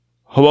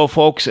Hello,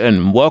 folks,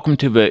 and welcome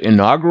to the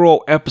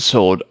inaugural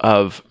episode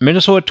of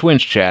Minnesota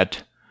Twins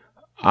Chat.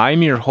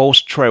 I'm your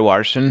host, Troy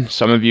Larson.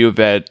 Some of you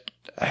that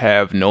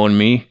have known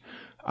me,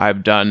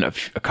 I've done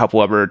a couple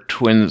other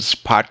Twins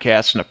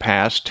podcasts in the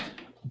past,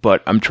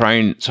 but I'm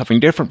trying something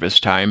different this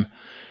time.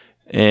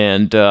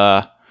 And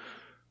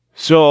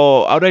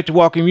so I'd like to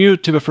welcome you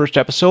to the first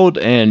episode,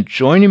 and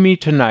joining me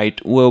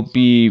tonight will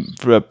be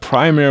the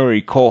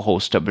primary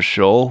co-host of the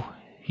show.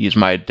 He's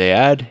my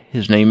dad.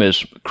 His name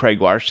is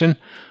Craig Larson.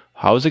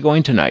 How's it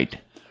going tonight?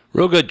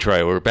 Real good,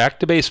 Troy. We're back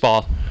to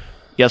baseball.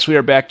 Yes, we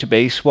are back to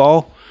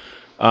baseball.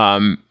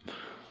 We're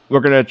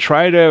going to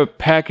try to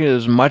pack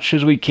as much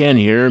as we can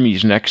here in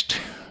these next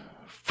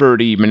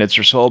 30 minutes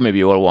or so, maybe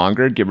a little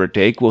longer, give or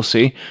take. We'll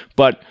see.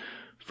 But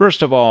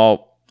first of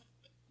all,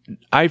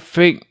 I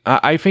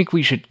think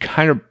we should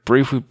kind of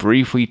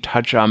briefly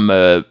touch on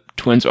the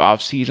Twins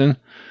offseason.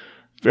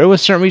 There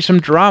was certainly some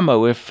drama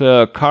with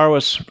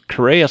Carlos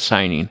Correa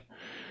signing.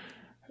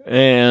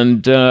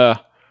 And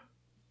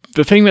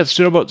the thing that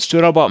stood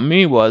out about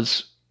me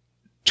was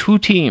two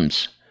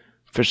teams,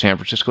 the San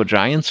Francisco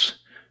Giants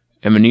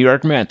and the New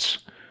York Mets.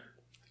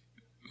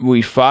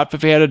 We thought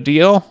that they had a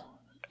deal,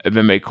 and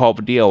then they called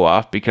the deal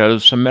off because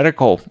of some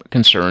medical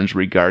concerns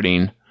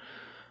regarding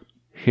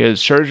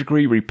his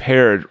surgically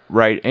repaired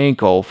right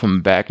ankle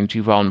from back in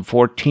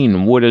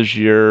 2014. What are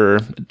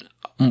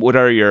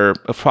your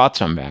thoughts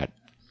on that?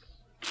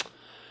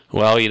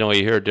 Well, you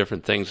hear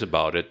different things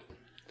about it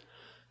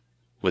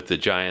with the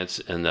Giants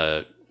and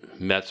the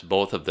Mets,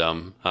 both of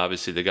them.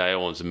 Obviously, the guy who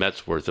owns the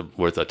Mets worth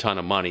a ton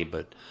of money,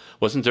 but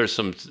wasn't there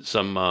some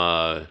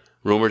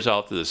rumors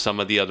out there that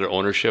some of the other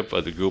ownership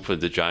of the group of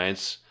the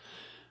Giants,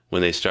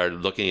 when they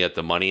started looking at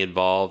the money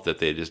involved, that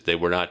they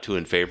were not too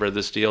in favor of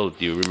this deal?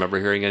 Do you remember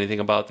hearing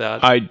anything about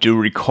that? I do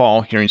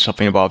recall hearing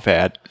something about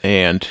that,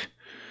 and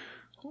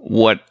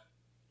what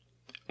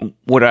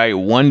I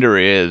wonder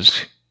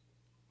is,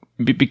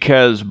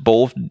 because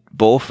both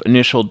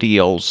initial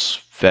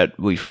deals that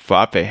we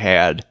thought they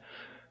had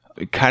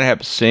kind of have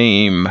the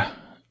same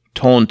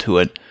tone to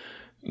it.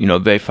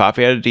 They thought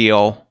they had a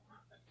deal,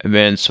 and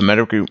then some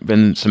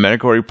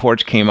medical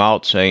reports came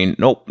out saying,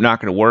 nope, not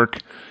going to work.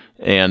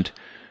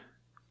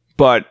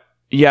 But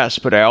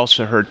I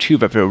also heard too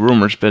that there were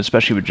rumors, but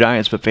especially with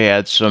Giants, but they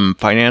had some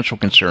financial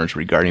concerns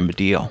regarding the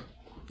deal.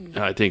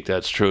 I think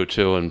that's true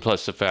too, and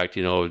plus the fact,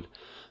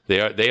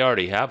 they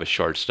already have a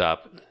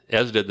shortstop,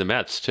 as did the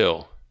Mets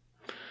too.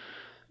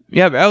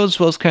 Yeah, I was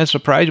kind of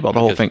surprised about the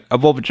whole thing.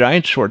 Above the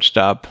Giants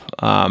shortstop,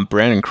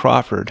 Brandon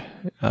Crawford,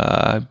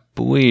 I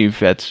believe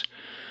that's...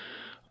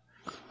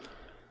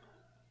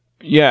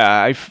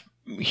 Yeah,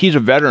 he's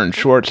a veteran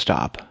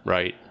shortstop.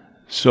 Right.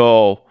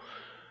 So,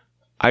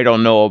 I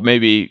don't know,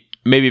 maybe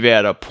they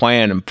had a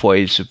plan in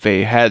place if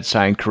they had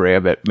signed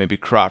Correa, but maybe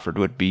Crawford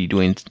would be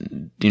doing,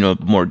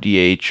 more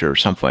DH or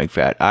something like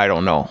that. I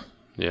don't know.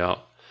 Yeah.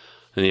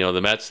 And,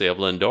 the Mets, they have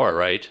Lindor,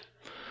 right?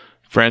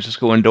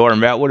 Francisco Lindor,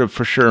 and that would have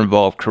for sure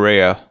involved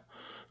Correa.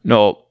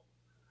 No,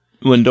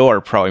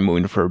 Lindor probably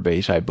moving to third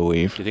base, I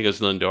believe. Do you think it was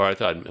Lindor? I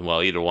thought,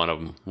 either one of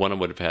them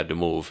would have had to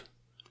move.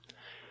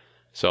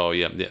 So,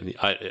 yeah,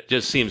 it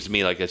just seems to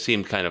me like it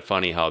seemed kind of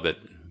funny how that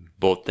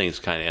both things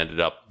kind of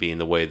ended up being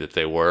the way that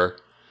they were.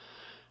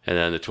 And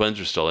then the Twins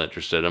are still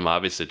interested in him.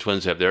 Obviously, the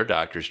Twins have their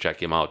doctors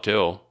check him out,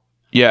 too.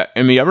 Yeah,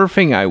 and the other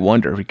thing I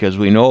wonder, because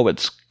we know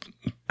it's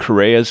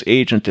Correa's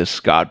agent is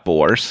Scott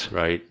Boras.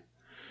 Right.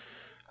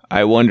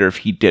 I wonder if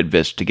he did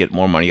this to get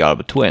more money out of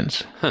the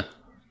Twins. Huh.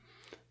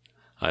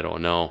 I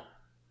don't know.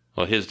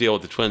 Well, his deal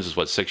with the Twins is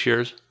what, 6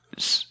 years?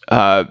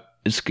 The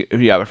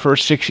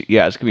first 6.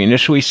 Yeah, it's gonna be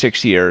initially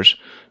 6 years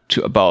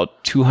to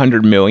about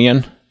 $200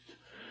 million.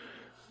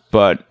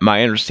 But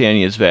my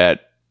understanding is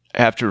that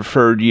after the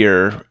third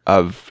year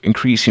of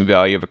increasing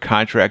value of a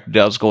contract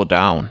does go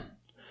down.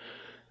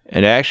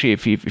 And actually,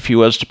 if he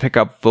was to pick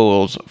up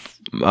those,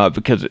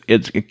 because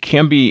it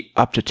can be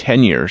up to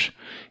 10 years,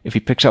 if he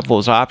picks up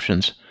those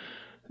options,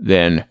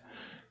 then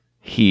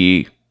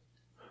I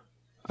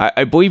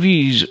believe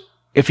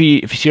if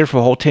he's here for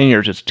the whole 10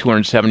 years, it's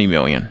 $270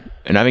 million.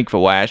 And I think for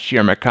last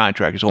year, my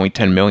contract is only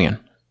 $10 million.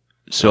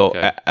 So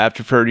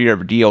after third year of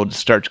a deal, it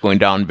starts going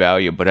down in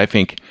value. But I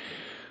think,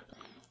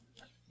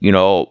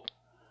 the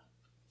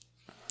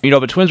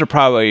Twins are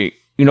probably,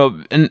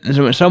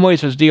 in some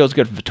ways, this deal is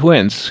good for the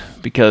Twins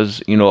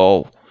because,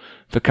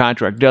 the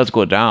contract does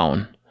go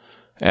down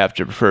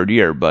after the third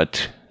year.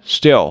 But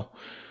still,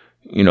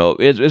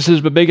 this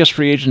is the biggest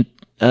free agent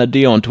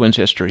deal in Twins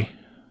history.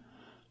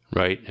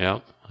 Right, yeah.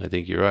 I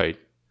think you're right.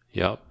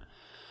 Yep.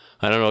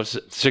 I don't know, if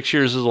 6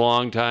 years is a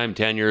long time,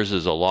 10 years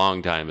is a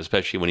long time,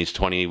 especially when he's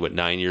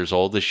 9 years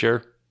old this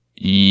year?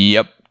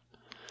 Yep.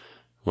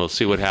 We'll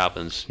see what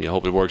happens.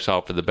 Hope it works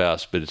out for the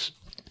best, but it's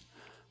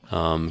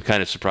kind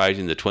of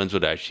surprising the Twins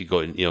would actually go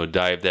and,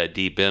 dive that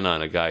deep in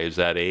on a guy who's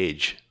that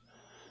age.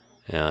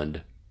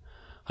 And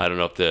I don't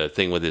know if the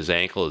thing with his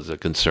ankle is a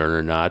concern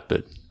or not,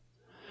 but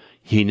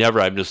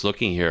I'm just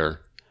looking here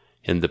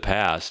in the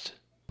past.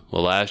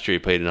 Well, last year he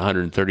played in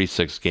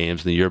 136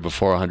 games, and the year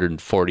before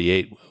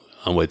 148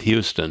 with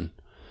Houston.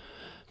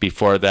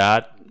 Before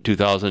that,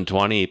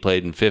 2020, he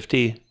played in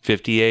 50,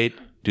 58,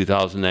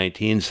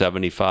 2019,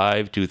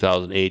 75,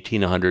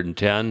 2018,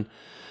 110,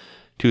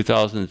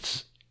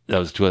 2000, that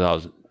was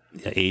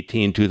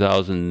 2018,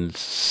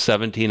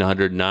 2017,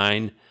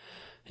 109,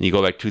 and you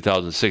go back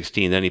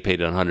 2016, then he paid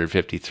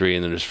 153,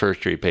 and then his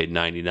first year he paid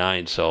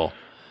 99, so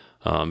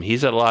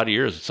he's had a lot of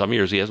years. Some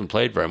years he hasn't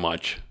played very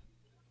much.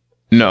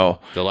 No.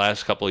 The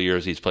last couple of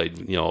years he's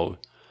played,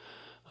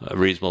 a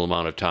reasonable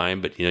amount of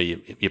time, but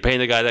you're paying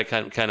the guy that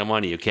kind of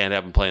money. You can't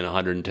have him playing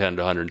 110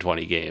 to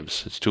 120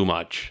 games. It's too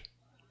much.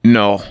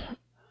 No,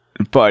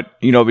 but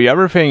the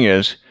other thing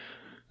is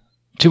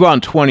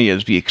 2020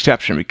 is the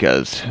exception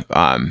because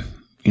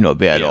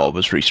they had all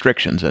those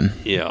restrictions and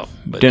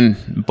but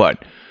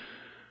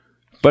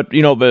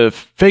the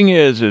thing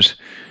is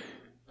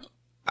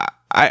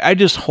I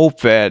just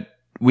hope that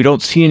we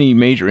don't see any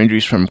major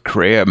injuries from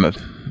Correa in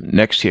the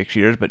next 6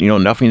 years, but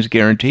nothing's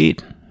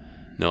guaranteed.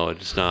 No,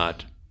 it's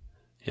not.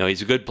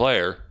 He's a good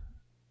player.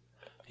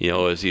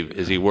 Is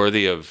he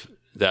worthy of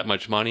that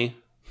much money?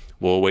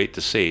 We'll wait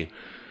to see.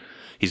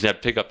 He's going to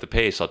have to pick up the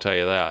pace, I'll tell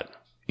you that.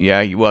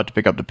 Yeah, you will have to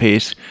pick up the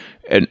pace.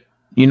 And,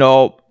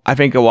 I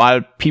think a lot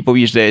of people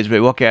these days, they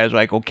look at it as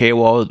like, okay,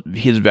 well,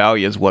 his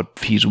value is what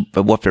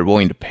they're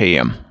willing to pay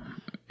him.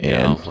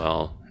 And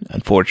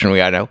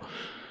unfortunately, I don't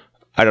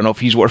know if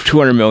he's worth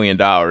 $200 million,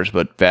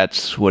 but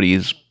that's what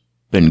he's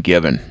been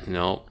given.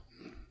 No,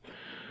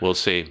 we'll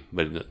see.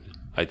 But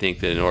I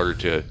think that in order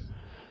to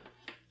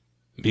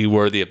be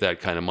worthy of that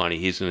kind of money,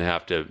 he's going to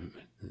have to,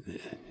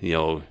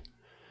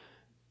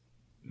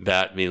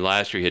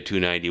 last year he hit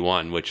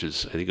 291, which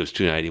is, I think it was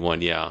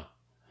 291,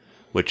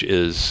 which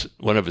is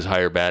one of his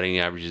higher batting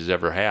averages he's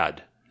ever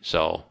had.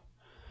 So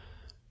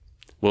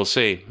we'll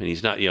see. And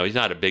he's not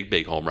a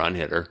big home run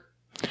hitter.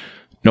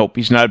 Nope,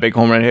 he's not a big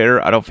home run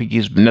hitter. I don't think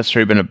he's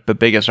necessarily been the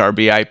biggest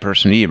RBI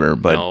person either.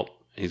 But no,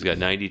 he's got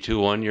 92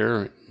 one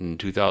year in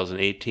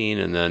 2018,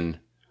 and then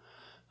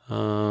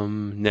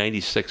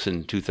 96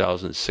 in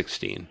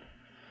 2016.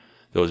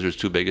 Those are his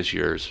two biggest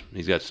years.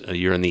 He's got a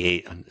year in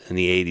the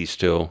 80s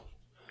too.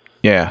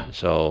 Yeah.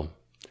 So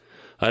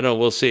I don't know.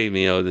 We'll see.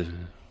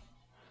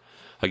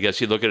 I guess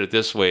you look at it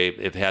this way: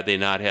 if had they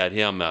not had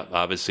him,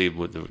 obviously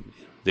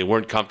they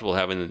weren't comfortable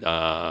having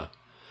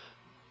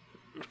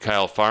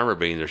Kyle Farmer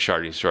being their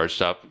starting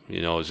shortstop.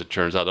 As it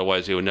turns out,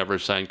 otherwise they would never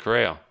have signed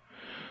Correa.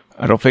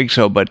 I don't think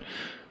so, but.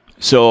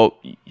 So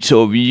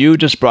you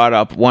just brought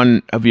up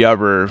one of the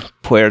other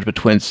players the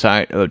Twins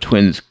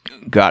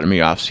got in the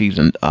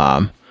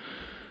offseason.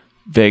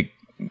 They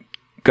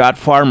got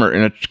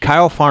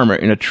Kyle Farmer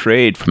in a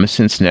trade from the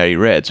Cincinnati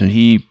Reds, and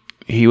he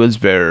was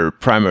their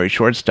primary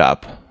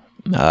shortstop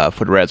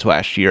for the Reds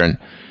last year. And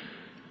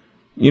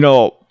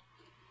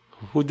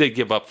who'd they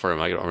give up for him?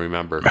 I don't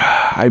remember.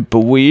 I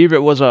believe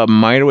it was a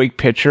minor league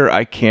pitcher.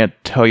 I can't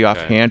tell you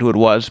offhand who it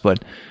was,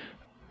 but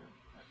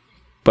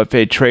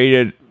they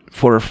traded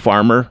for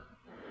Farmer,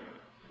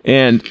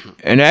 and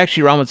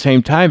actually around the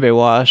same time they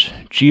lost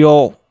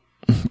Gio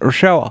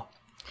Urshela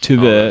to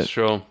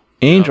the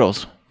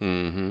Angels. Yeah.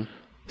 Mm-hmm.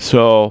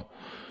 So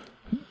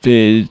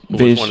who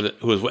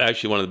was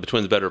actually one of the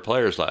Twins' better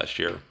players last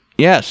year.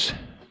 Yes,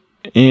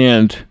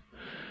 and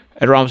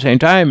at around the same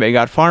time they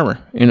got Farmer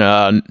in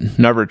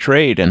another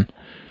trade, and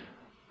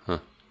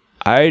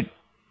I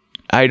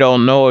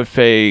don't know if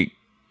they,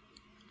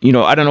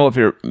 I don't know if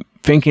you're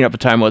thinking at the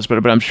time was,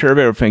 but I'm sure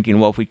they were thinking,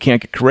 well, if we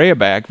can't get Correa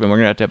back, then we're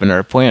going to have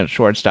another plan at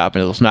shortstop,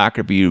 and it's not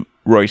going to be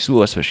Royce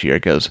Lewis this year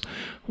because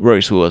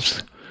Royce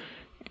Lewis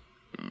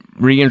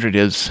re-injured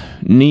his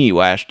knee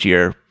last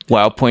year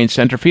while playing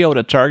center field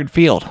at Target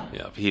Field.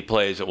 Yeah, if he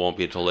plays, it won't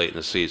be until late in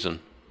the season.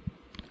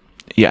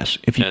 Yes,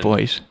 if he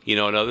plays.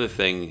 Another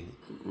thing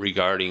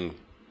regarding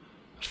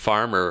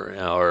Farmer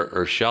or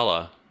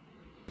Urshela,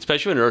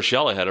 especially when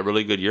Urshela had a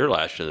really good year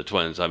last year in the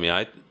Twins.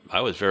 I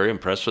was very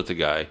impressed with the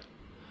guy.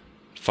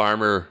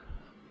 Farmer,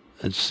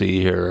 let's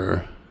see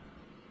here.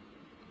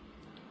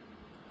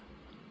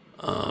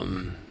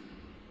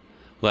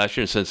 Last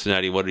year in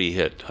Cincinnati, what did he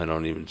hit? I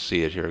don't even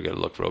see it here. I got to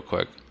look real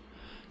quick.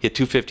 He hit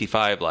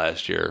 255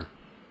 last year.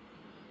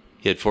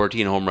 He had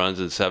 14 home runs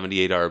and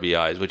 78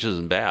 RBIs, which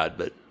isn't bad,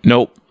 but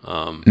nope,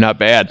 not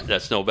bad.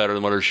 That's no better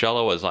than what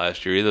Urshela was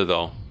last year either,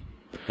 though.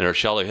 And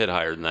Urshela hit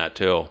higher than that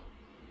too.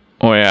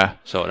 Oh yeah.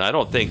 So, and I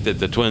don't think that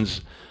the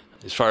Twins,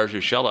 as far as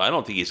Urshela, I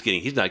don't think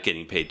he's not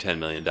getting paid $10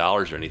 million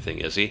or anything,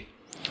 is he?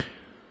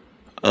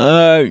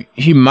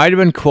 He might have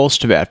been close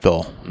to that,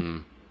 though.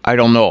 I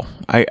don't know.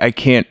 I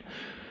can't.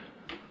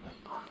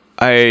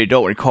 I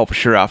don't recall for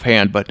sure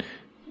offhand, but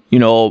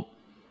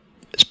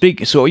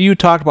so you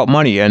talked about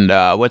money, and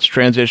let's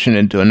transition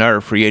into another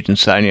free agent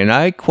signing. And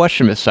I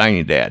question the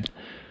signing, Dad.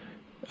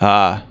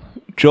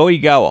 Joey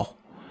Gallo.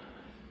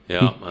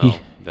 Yeah, well,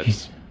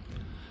 that's.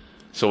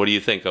 So, what do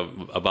you think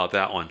about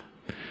that one?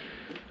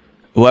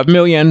 $11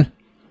 million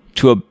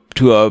to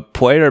a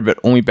player, but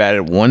only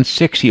batted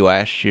 .160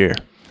 last year,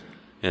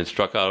 and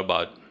struck out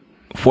about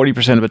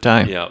 40% of the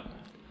time. Yeah,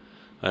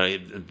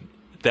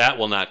 that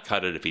will not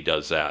cut it if he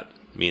does that.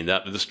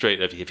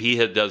 If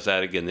he does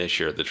that again this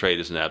year, the trade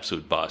is an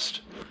absolute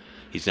bust.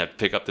 He's going to have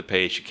to pick up the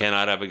pace. You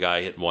cannot have a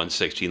guy hit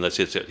 160 unless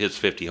he hits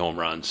 50 home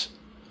runs.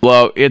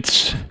 Well,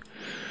 it's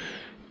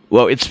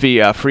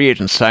the free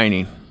agent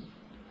signing.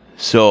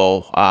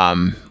 So,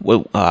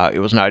 it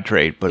was not a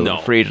trade, but it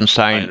was a free agent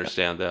signing. I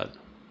understand that.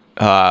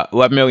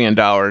 $11 million.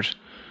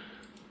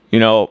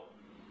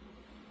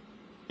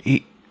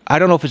 I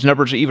don't know if his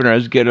numbers are even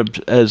as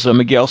good as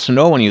Miguel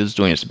Sano when he was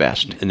doing his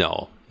best.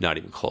 No, not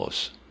even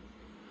close.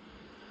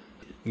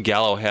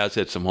 Gallo has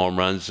hit some home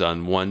runs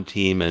on one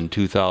team in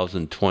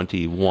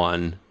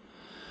 2021.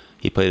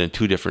 He played in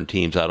two different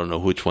teams. I don't know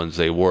which ones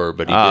they were,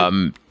 but he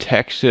did.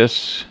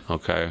 Texas.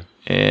 Okay.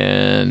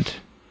 And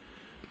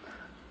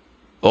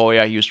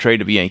he was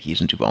traded to the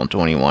Yankees in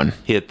 2021.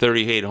 He had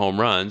 38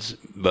 home runs,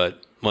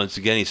 but once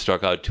again he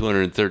struck out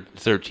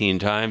 213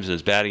 times, and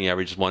his batting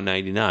average is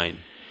 199.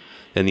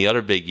 And the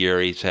other big year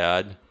he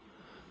had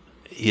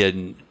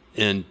in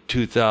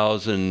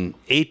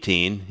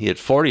 2018, he had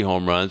 40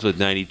 home runs with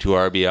 92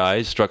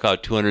 RBIs, struck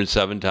out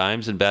 207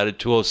 times, and batted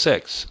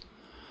 206.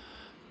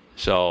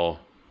 So,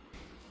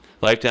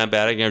 lifetime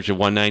batting average of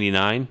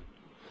 199,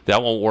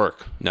 that won't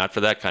work. Not for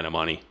that kind of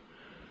money.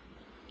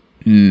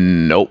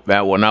 Nope,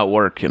 that will not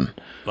work.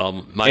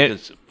 Well,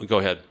 go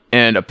ahead.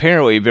 And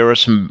apparently there were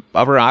some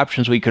other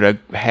options we could have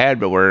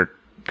had that were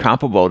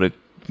comparable to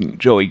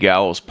Joey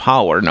Gallo's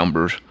power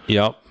numbers.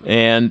 Yep.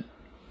 And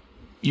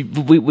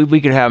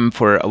we could have him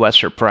for a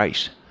lesser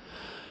price.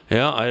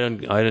 Yeah, I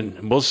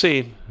didn't. We'll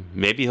see.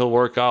 Maybe he'll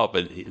work out,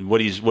 but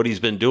what he's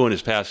been doing,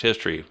 his past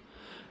history,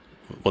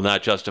 will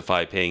not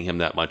justify paying him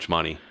that much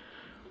money.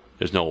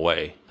 There's no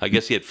way. I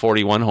guess he had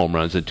 41 home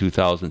runs in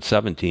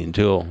 2017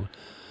 too,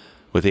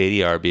 with 80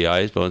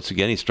 RBIs. But once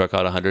again, he struck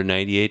out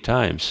 198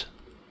 times.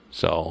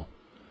 So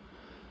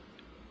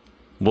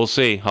we'll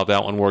see how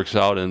that one works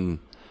out, and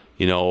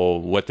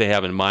what they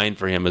have in mind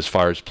for him as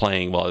far as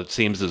playing. Well, it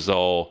seems as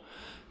though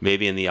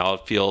maybe in the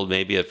outfield,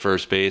 maybe at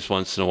first base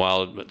once in a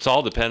while. It's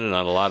all dependent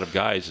on a lot of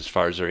guys as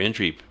far as their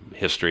injury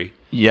history.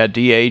 Yeah,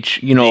 DH,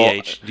 DH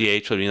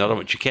would be another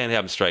one. But you can't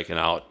have him striking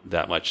out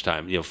that much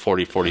time,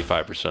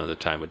 45% of the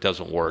time. It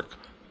doesn't work.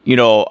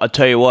 I'll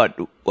tell you what,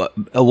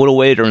 a little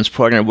later in this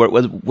program,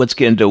 let's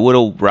get into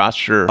little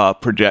roster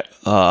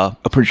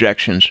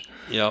projections.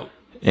 Yep.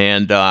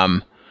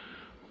 And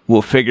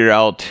we'll figure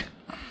out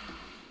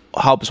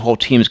how this whole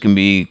team is going to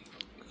be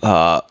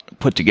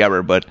put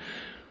together. But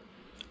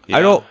yeah.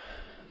 I don't.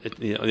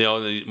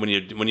 When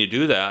you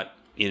do that,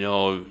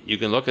 you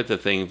can look at the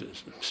thing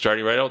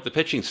starting right out with the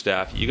pitching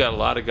staff. You got a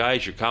lot of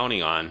guys you're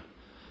counting on,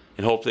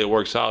 and hopefully it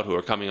works out, who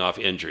are coming off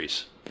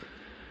injuries.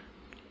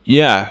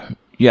 Yeah,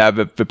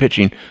 the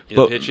pitching.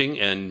 Pitching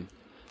and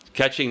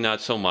catching,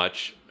 not so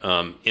much.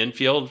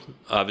 Infield,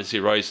 obviously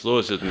Royce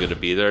Lewis isn't going to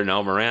be there.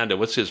 Now Miranda,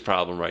 what's his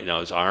problem right now?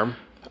 His arm?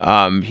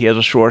 He has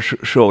a sore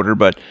shoulder,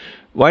 but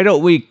why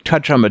don't we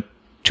touch on the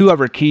two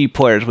other key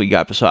players we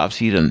got this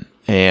offseason,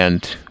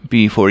 and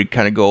before we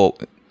kind of go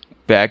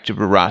back to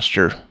the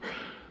roster.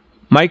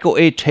 Michael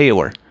A.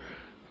 Taylor,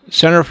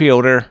 center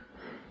fielder.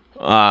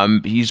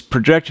 He's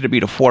projected to be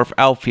the fourth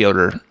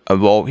outfielder.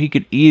 Although he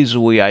could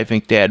easily, I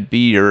think,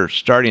 be your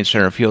starting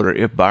center fielder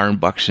if Byron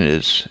Buxton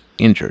is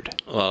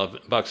injured. Well,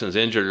 if Buxton's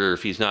injured, or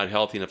if he's not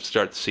healthy enough to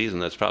start the season,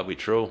 that's probably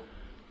true.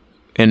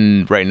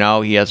 And right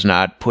now, he has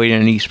not played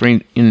in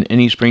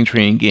any spring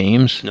training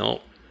games.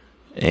 No.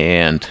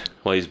 And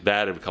he's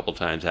batted a couple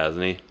times,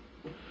 hasn't he?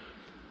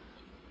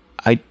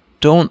 I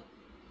don't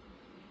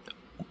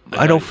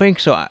think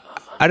so. I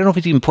don't know if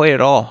he's even played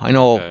at all. I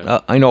know. Okay.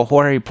 I know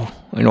Jorge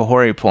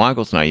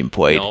Polanco's not even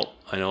played. No,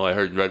 I know. I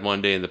read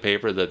one day in the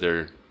paper that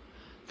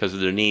because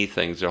of their knee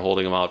things, they're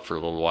holding him out for a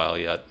little while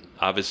yet.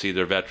 Obviously,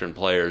 they're veteran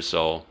players,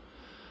 so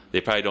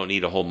they probably don't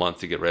need a whole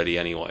month to get ready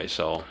anyway.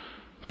 So,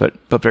 but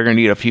they're going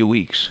to need a few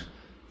weeks.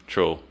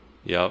 True.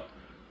 Yep.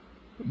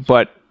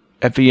 But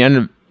at the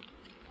end,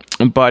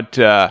 but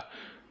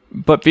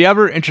the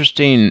other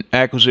interesting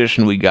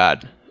acquisition we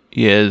got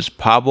is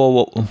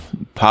Pablo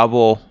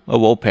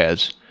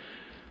Lopez.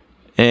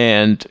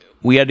 And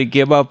we had to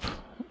give up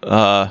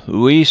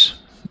Luis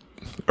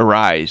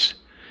Ariz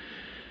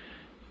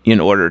in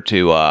order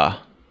to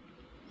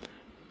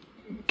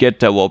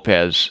get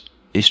Lopez,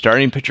 a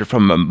starting pitcher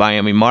from the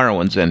Miami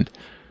Marlins. And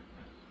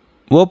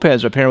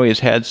Lopez apparently has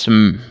had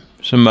some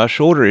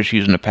shoulder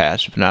issues in the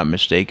past, if not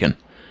mistaken.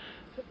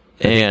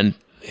 And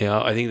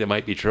I think that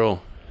might be true.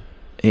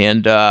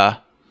 And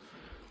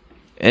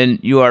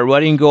you are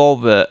letting go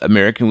of the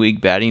American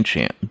League batting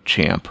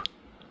champ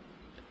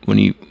when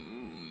you.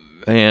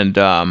 And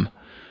I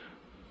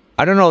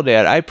don't know,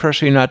 Dad. I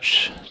personally not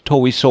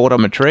totally sold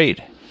him a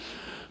trade.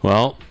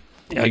 Well,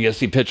 I guess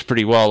he pitched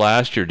pretty well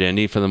last year, didn't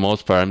he? For the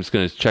most part, I'm just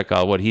going to check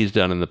out what he's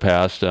done in the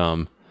past.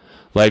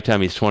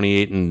 Lifetime, he's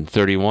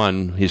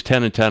 28-31. He's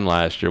 10-10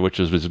 last year, which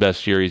was his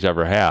best year he's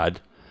ever had.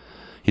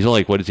 He's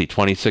only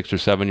 26 or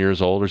 7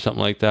 years old or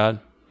something like that.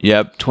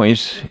 Yep,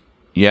 20.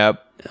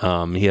 Yep. He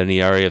had an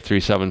ERA of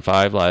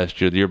 3.75 last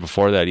year. The year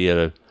before that, he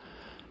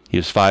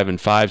was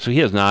 5-5. So he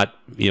has not,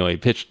 he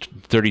pitched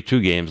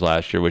 32 games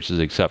last year, which is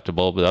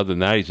acceptable. But other than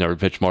that, he's never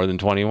pitched more than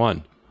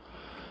 21.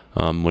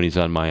 when he's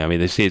on Miami.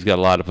 They say he's got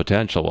a lot of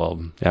potential.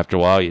 Well, after a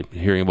while,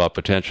 hearing about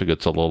potential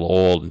gets a little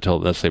old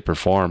unless they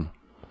perform.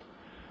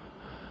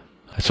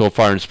 So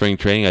far in spring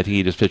training, I think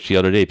he just pitched the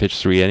other day. He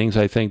pitched 3 innings,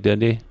 I think,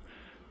 didn't he?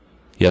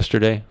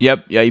 Yesterday?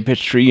 Yep. Yeah, he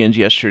pitched 3 innings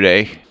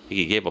yesterday.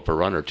 He gave up a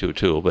run or two,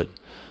 too, but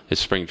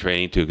it's spring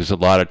training, too, because a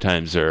lot of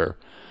times they're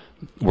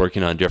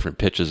working on different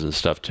pitches and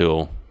stuff,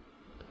 too,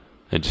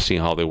 and just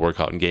seeing how they work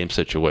out in game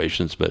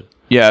situations, but...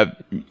 Yeah,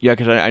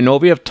 because I know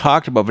we have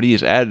talked about, but he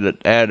has added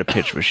a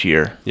pitch this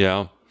year.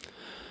 Yeah.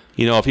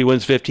 If he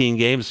wins 15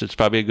 games, it's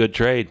probably a good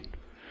trade.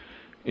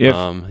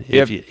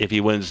 If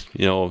he wins,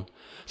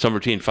 somewhere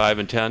between 5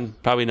 and 10,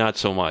 probably not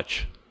so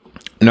much.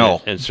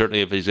 No. And certainly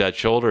if he's got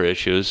shoulder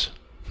issues,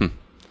 well,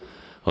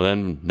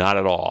 then not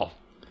at all.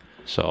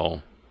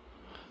 So,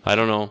 I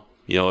don't know.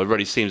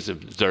 Everybody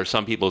there are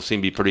some people who seem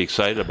to be pretty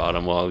excited about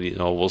him. Well,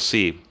 we'll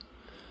see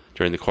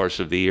during the course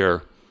of the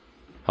year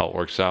how it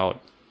works out.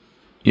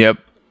 Yep,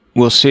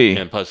 we'll see.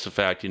 And plus the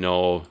fact,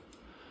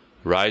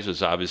 Rise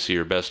was obviously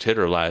your best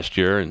hitter last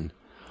year, and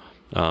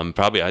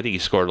probably I think he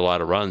scored a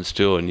lot of runs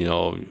too. And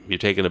you're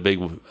taking a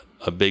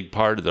big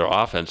part of their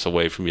offense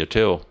away from you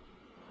too.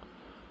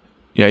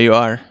 Yeah, you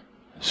are.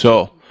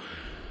 So,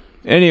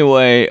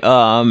 anyway,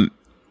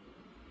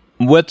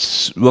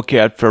 let's look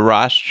at the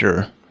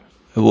roster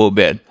a little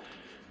bit.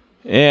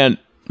 And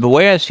the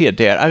way I see it,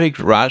 Dad, I think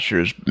the roster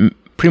is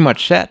pretty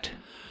much set.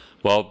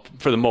 Well,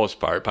 for the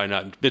most part, probably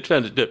not.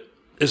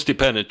 It's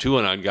dependent too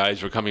on guys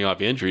who are coming off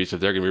injuries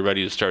if they're going to be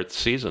ready to start the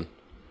season.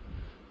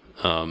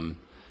 Don't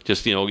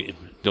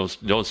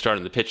start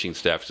in the pitching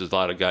staff because there's a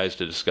lot of guys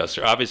to discuss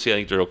there. Obviously, I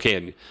think they're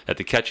okay at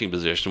the catching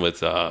position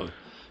with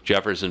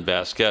Jeffers and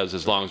Vasquez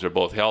as long as they're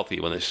both healthy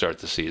when they start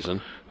the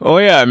season. Oh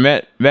yeah,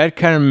 that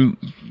kind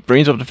of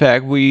brings up the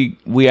fact we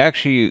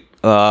actually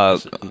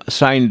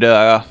signed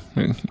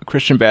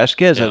Christian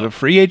Vasquez as a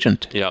free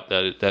agent. Yeah,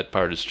 that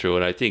part is true,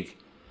 and I think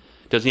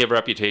doesn't he have a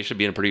reputation of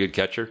being a pretty good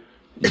catcher?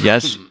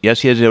 Yes,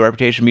 he has a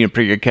reputation of being a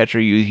pretty good catcher.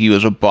 He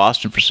was with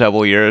Boston for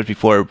several years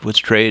before it was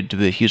traded to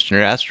the Houston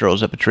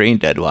Astros at the trade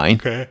deadline.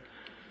 Okay.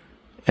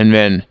 And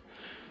then,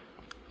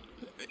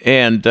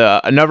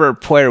 another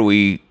player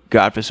we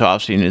got this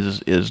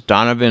offseason is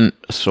Donovan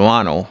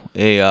Solano,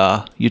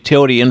 a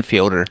utility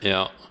infielder.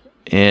 Yeah.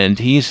 And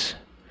he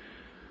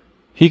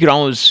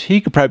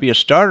could probably be a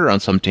starter on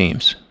some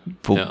teams.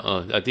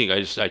 Yeah, I think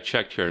I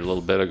checked here a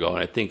little bit ago, and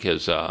I think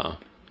his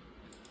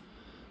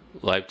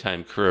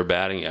lifetime career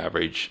batting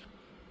average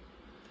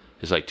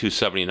is like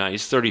 279.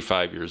 He's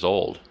 35 years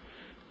old.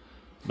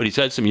 But he's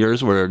had some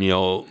years where,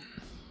 it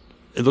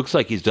looks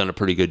like he's done a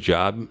pretty good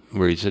job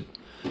where he's hit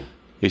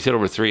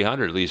over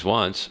 300 at least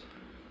once.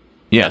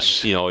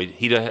 Yes.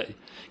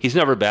 He's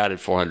never batted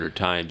 400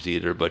 times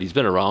either, but he's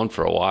been around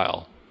for a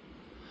while.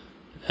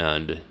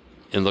 And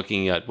in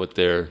looking at what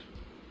their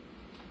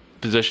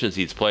positions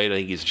he's played, I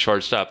think he's a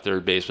shortstop,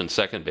 third baseman,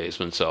 second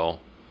baseman. So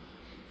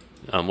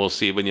we'll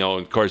see. But,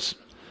 of course,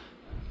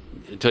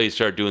 until you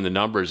start doing the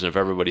numbers and if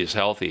everybody is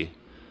healthy,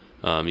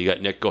 you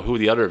got Nick. Who are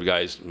the other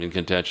guys in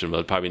contention?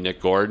 Well, probably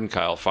Nick Gordon,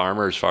 Kyle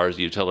Farmer, as far as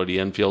the utility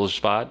infielder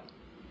spot.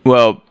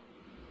 Well,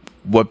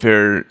 what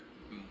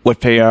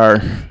they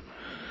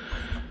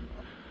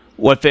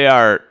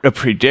are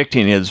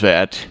predicting is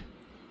that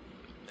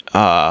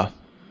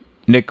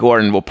Nick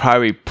Gordon will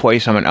probably play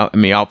some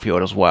in the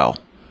outfield as well.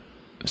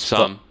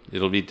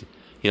 It'll be,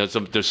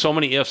 there's so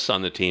many ifs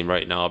on the team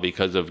right now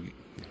because of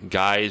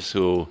guys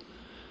who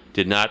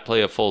did not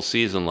play a full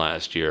season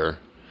last year,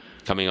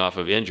 coming off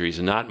of injuries,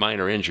 and not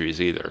minor injuries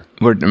either.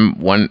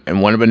 One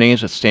of the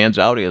names that stands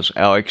out is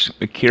Alex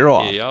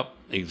Kirilloff. Yep,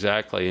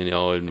 exactly.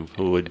 And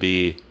who would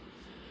be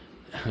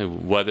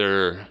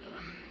whether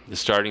the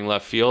starting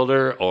left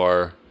fielder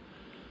or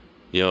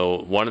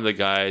one of the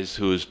guys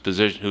whose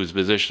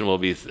position will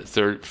be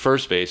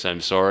first base.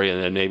 I'm sorry,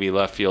 and then maybe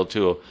left field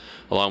too,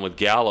 along with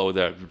Gallo.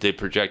 That they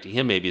projected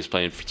him maybe as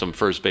playing some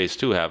first base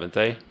too, haven't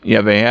they?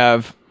 Yeah, they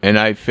have, and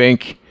I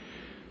think.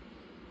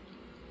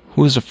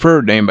 Who's the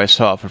third name I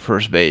saw for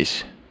first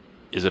base?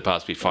 Is it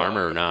possibly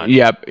Farmer or not?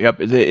 Yep.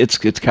 It's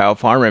Kyle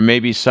Farmer, and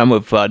maybe some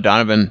with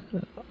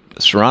Donovan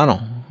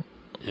Serrano.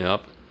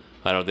 Yep.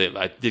 I don't think.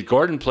 Did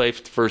Gordon play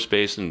first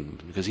base?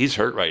 Because he's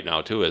hurt right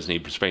now too,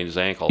 hasn't he? Sprained his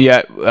ankle.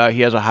 Yeah,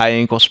 he has a high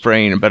ankle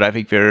sprain, but I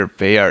think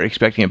they are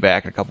expecting him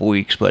back in a couple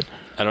weeks. But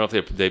I don't know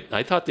if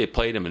I thought they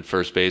played him in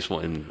first base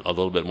in a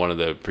little bit in one of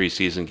the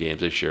preseason games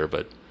this year,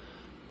 but.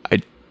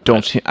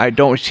 I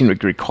don't seem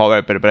to recall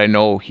that, but I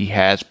know he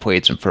has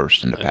played some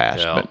first in the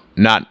past, but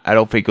not. I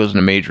don't think it was in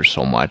the majors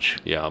so much.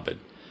 Yeah, but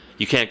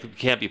you can't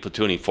be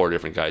platooning 4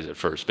 different guys at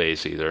first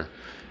base either.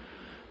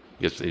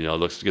 Gets a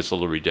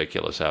little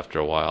ridiculous after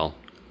a while.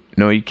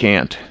 No, you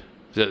can't.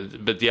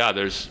 But yeah,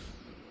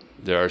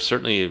 there are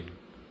certainly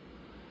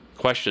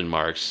question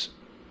marks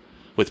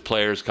with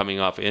players coming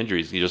off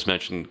injuries. You just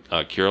mentioned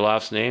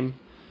Kirilloff's name.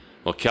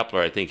 Well, Kepler,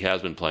 I think,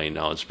 has been playing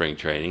now in spring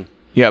training.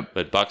 Yep.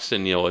 But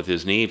Buxton, with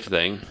his knee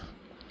thing,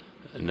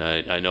 and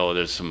I know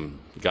there's some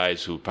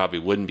guys who probably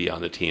wouldn't be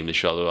on the team to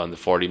show on the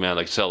 40-man,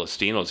 like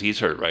Celestino's. He's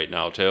hurt right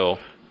now, too.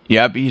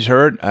 Yep, he's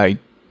hurt. I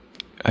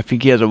I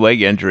think he has a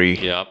leg injury.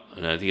 Yep,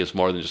 and I think it's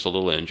more than just a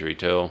little injury,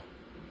 too.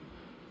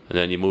 And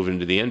then you move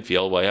into the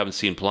infield. Well, I haven't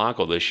seen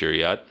Polanco this year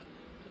yet.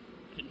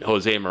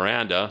 Jose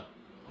Miranda,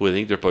 who I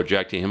think they're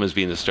projecting him as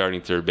being the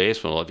starting third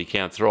baseman. Well, if he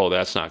can't throw,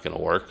 that's not going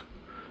to work.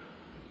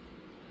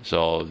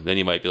 So then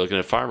you might be looking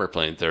at Farmer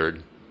playing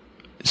third.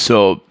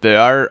 So there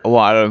are a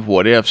lot of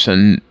what ifs,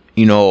 and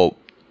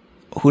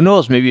who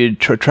knows? Maybe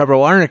Trevor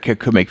Larnach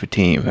could make the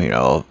team.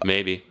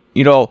 Maybe.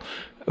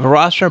 The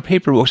roster on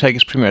paper looks like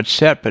it's pretty much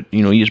set, but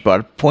you just brought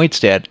a point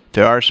stat.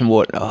 There are some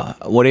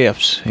what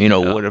ifs.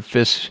 What if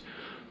this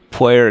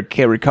player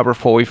can't recover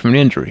fully from an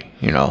injury?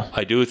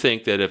 I do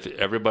think that if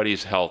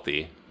everybody's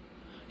healthy,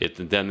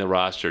 then the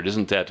roster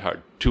isn't that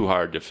too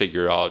hard to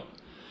figure out.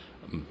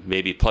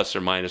 Maybe plus or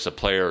minus a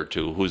player or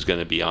two who's going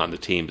to be on the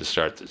team to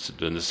start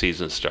when the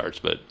season starts.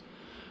 But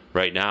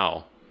right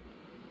now,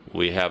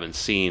 we haven't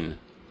seen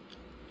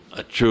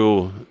a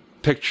true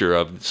picture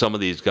of some of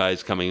these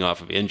guys coming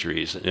off of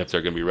injuries and if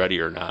they're going to be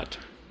ready or not.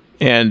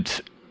 And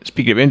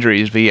speaking of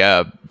injuries,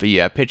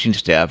 the pitching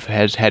staff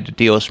has had to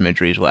deal with some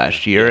injuries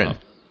last year. And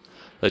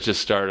let's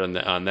just start on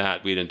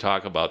that. We didn't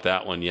talk about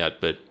that one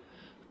yet, but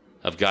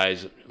of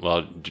guys,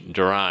 well,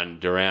 Duran,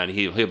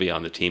 he'll be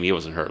on the team. He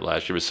wasn't hurt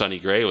last year, but Sonny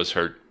Gray was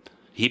hurt.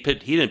 He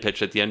didn't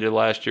pitch at the end of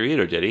last year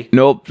either, did he?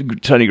 Nope.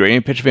 Sonny Gray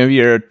didn't pitch at the end of the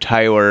year.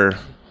 Tyler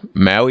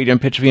Maui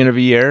didn't pitch at the end of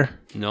the year.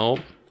 No.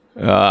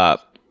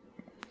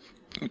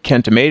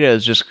 Kent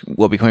Tometa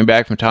will be coming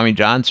back from Tommy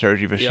John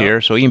surgery this year,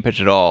 so he didn't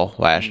pitch at all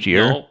last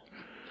year. No.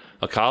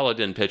 Akala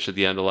didn't pitch at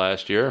the end of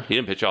last year. He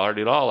didn't pitch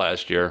hardly at all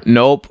last year.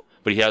 Nope.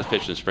 But he has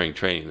pitched in spring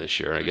training this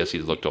year, and I guess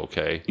he's looked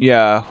okay.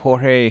 Yeah,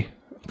 Jorge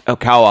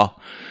Alcala,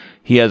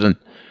 he hasn't.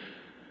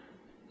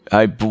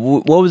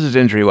 What was his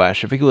injury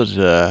last year? I think it was.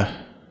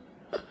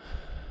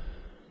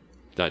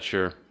 Not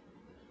sure.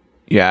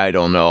 Yeah, I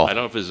don't know. I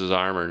don't know if it was his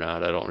arm or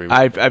not. I don't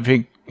remember. I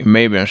think it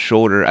may have been a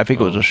shoulder. I think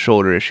it was a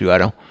shoulder issue. I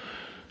don't.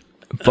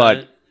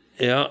 But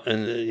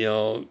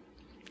it's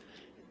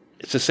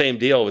the same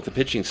deal with the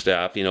pitching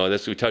staff.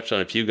 We touched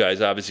on a few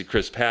guys. Obviously,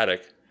 Chris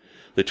Paddock,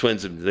 the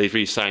Twins, they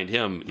re-signed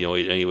him. And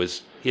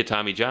he had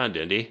Tommy John,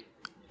 didn't he?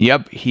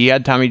 Yep, he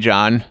had Tommy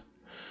John.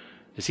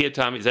 Is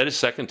that his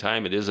second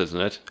time? It is,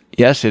 isn't it?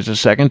 Yes, it's the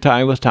second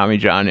time with Tommy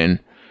John, and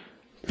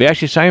they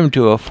actually signed him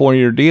to a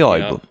 4-year deal.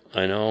 Yeah,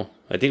 I know.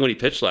 I think when he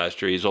pitched last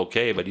year, he's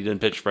okay, but he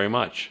didn't pitch very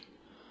much.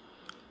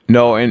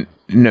 No, and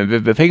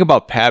the thing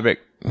about Paddock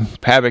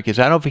is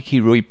I don't think he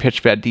really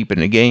pitched that deep in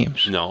the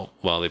games. No,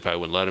 well, they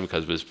probably wouldn't let him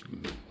because of his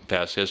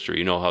past history.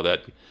 You know how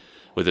that,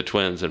 with the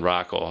Twins and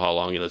Rocco, how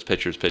long he lets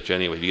pitchers pitch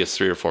anyway. If he gets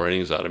 3 or 4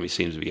 innings out of him, he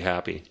seems to be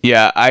happy.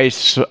 Yeah, I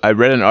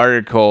read an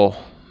article,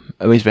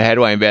 at least the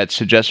headline that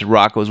suggested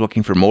Rocco was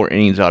looking for more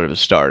innings out of his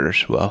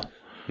starters. Well,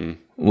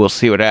 we'll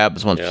see what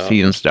happens once the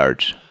season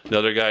starts.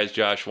 Another guy is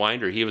Josh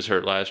Winder. He was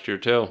hurt last year,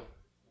 too.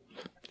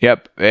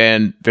 Yep,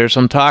 and there's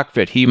some talk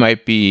that he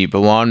might be the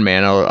lawn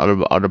man out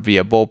of the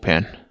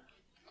bullpen.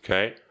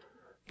 Okay.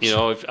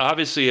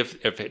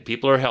 If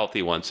people are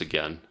healthy once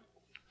again,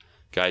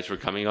 guys were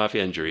coming off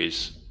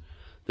injuries,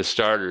 the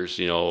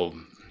starters,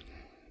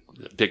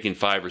 picking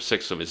 5 or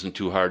 6 of them isn't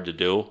too hard to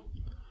do.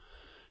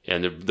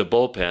 And the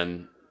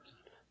bullpen,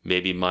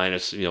 maybe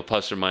minus,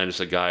 plus or minus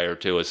a guy or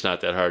two, it's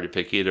not that hard to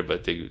pick either,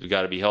 but they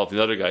got to be healthy.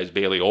 The other guy is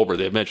Bailey Ober.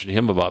 They've mentioned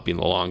him about being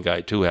the long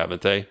guy too,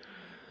 haven't they?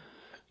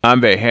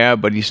 They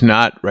have, but he's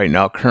not right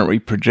now currently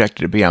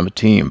projected to be on the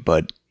team,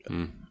 but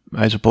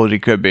I suppose he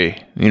could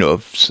be,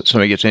 if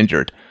somebody gets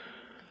injured.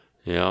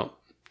 Yeah.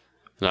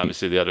 And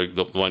obviously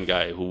the one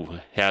guy who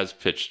has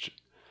pitched,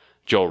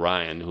 Joe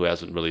Ryan, who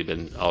hasn't really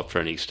been out for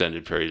any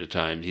extended period of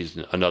time, he's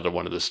another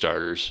one of the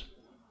starters.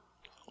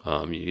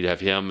 You'd have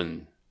him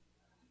and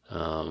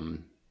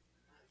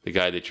the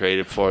guy they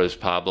traded for is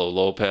Pablo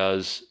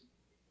Lopez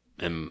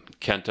and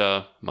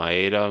Kenta,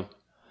 Maeda,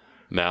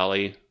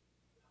 Malley.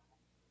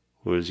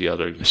 Who is the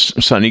other?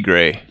 Sonny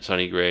Gray.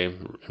 Sonny Gray,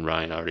 and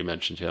Ryan, I already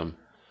mentioned him.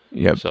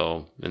 Yep.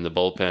 So in the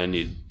bullpen,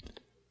 you'd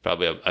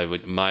probably have,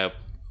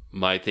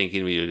 my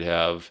thinking, we would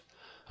have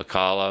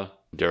Akala,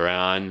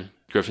 Duran,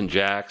 Griffin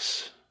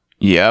Jacks.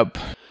 Yep.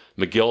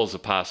 McGill's a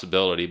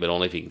possibility, but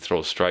only if he can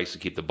throw strikes to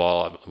keep the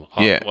ball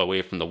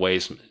away from the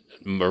waist.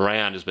 Giovanni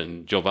Moran has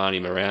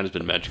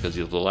been mentioned because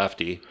he's a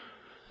lefty.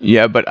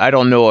 Yeah, but I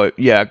don't know.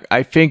 Yeah,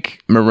 I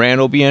think Moran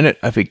will be in it.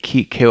 I think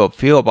Caleb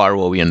Fieldbar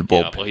will be in the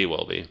bullpen. Yeah, well, he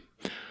will be.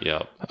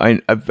 Yeah. I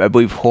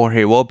believe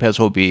Jorge Lopez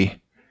will be.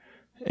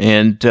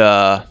 And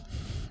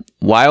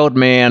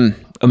Wildman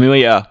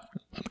Amelia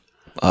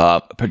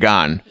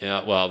Pagan.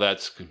 Yeah, well,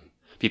 if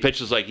he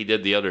pitches like he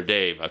did the other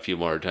day a few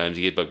more times,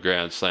 he gave up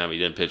grand slam. He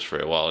didn't pitch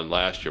very well, and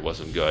last year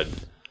wasn't good.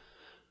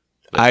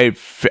 I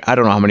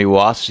don't know how many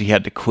losses he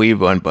had to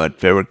Cleveland, but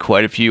there were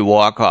quite a few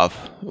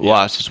walk-off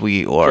losses.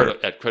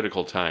 At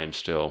critical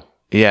times, too.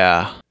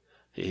 Yeah.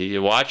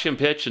 You watch him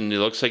pitch, and it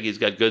looks like he's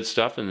got good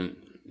stuff,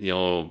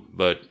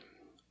 but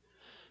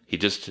he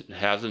just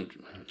hasn't,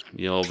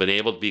 been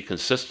able to be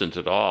consistent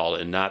at all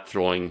and not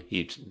throwing.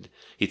 He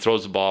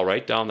throws the ball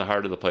right down the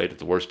heart of the plate at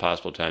the worst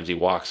possible times. He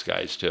walks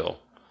guys, too.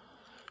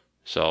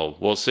 So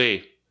we'll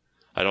see.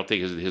 I don't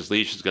think his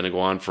leash is going to go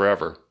on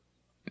forever.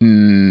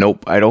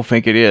 Nope, I don't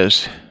think it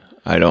is.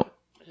 I don't.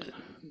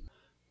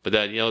 But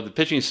that, the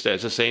pitching staff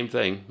is the same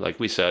thing. Like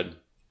we said,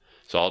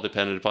 it's all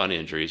dependent upon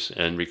injuries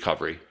and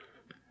recovery.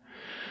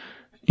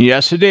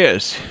 Yes, it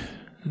is.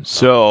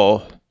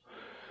 So,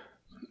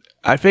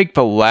 I think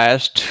the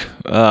last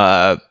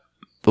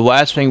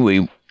thing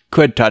we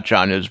could touch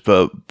on is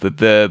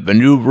the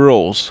new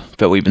rules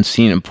that we've been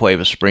seeing in play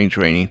with spring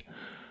training.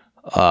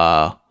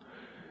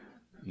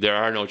 There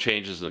are no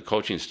changes in the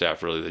coaching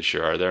staff really this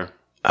year, are there?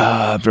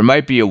 There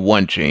might be a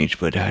one change,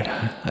 but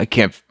I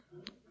can't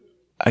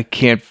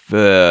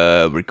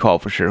recall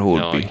for sure who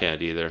it would be. No, I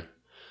can't either.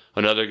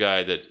 Another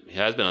guy that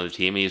has been on the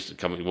team, he's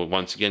coming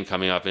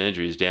off an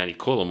injury, is Danny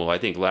Coulomb, who I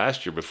think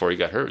last year before he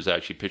got hurt was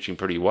actually pitching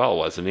pretty well,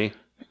 wasn't he?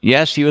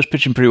 Yes, he was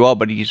pitching pretty well,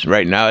 but he's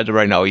right now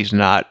he's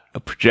not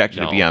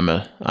projected to be on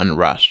the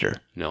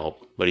roster. No,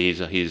 but he's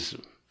a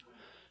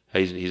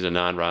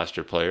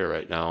non-roster player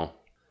right now.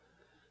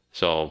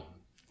 So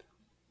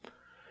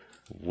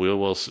we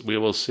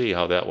will see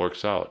how that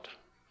works out.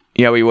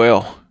 Yeah, we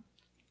will.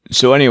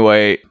 So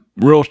anyway,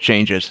 rules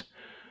changes.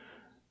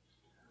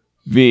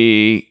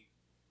 I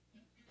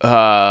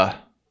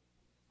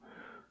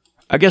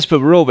guess the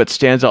rule that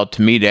stands out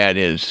to me, Dad,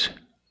 is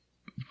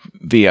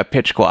the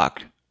pitch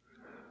clock.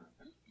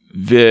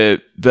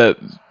 The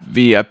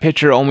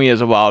pitcher only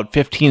has about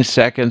 15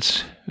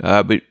 seconds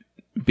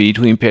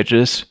between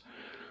pitches.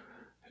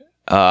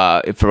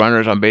 If the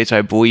runner is on base,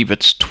 I believe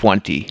it's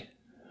 20.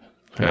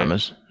 Okay.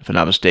 If I'm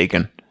not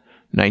mistaken,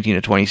 19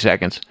 to 20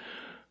 seconds.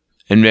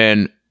 And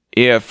then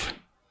if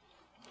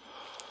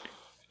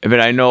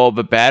I know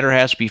the batter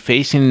has to be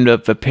facing the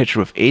pitcher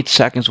with 8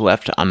 seconds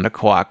left on the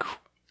clock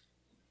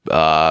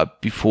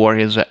before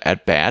his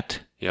at bat.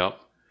 Yep.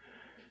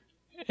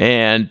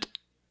 And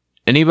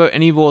any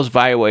of those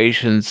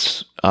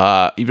violations,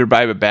 either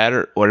by the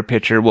batter or the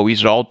pitcher, will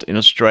result in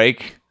a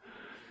strike.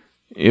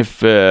 If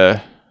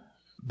the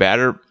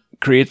batter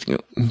creates,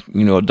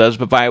 does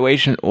the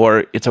violation,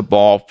 or it's a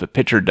ball if the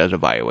pitcher does a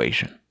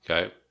violation.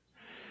 Okay.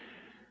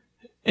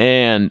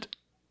 And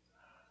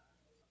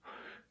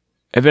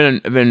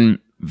then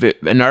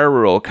another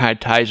rule kind of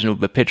ties into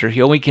the pitcher.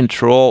 He only can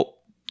throw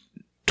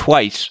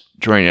twice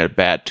during at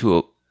bat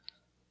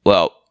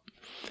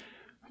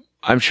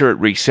I'm sure it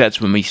resets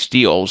when he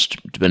steals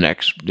to the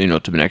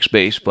next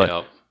base,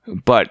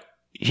 but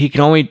he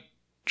can only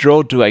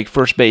throw to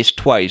first base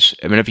twice.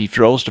 I mean, if he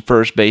throws to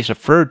first base a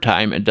third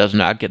time and does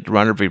not get the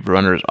runner, the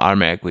runner is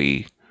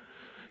automatically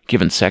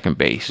given second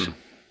base.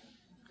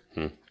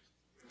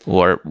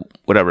 Or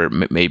whatever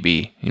it may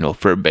be,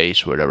 third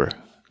base, or whatever.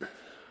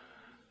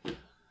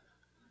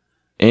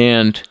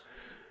 And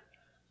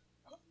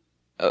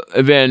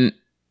then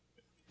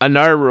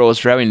another rule is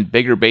for having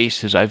bigger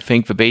bases. I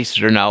think the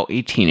bases are now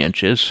 18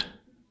 inches.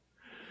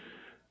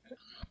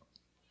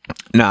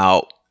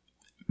 Now,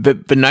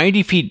 the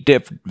 90 feet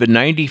difference,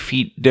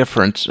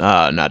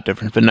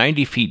 the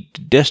 90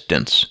 feet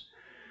distance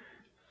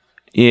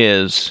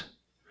is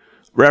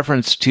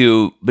reference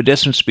to the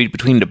distance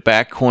between the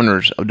back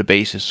corners of the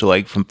bases,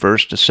 so from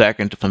first to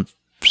second, from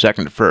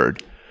second to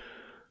third.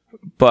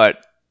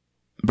 But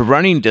the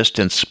running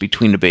distance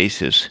between the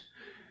bases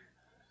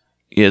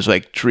is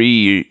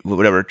 3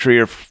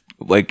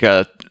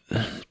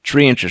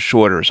 inches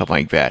shorter or something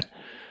like that.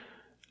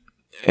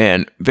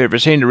 And they're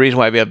saying the reason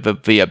why we have the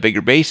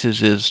bigger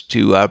bases is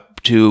to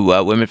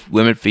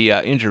limit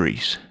the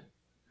injuries.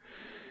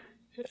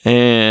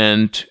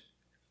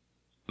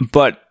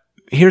 But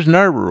here's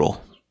another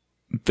rule.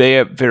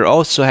 They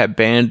also have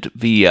banned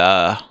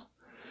the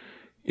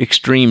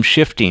extreme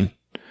shifting,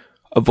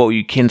 although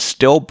you can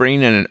still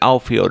bring in an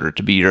outfielder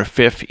to be your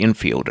fifth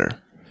infielder.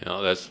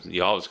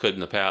 You always could in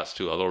the past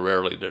too, although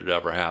rarely did it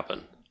ever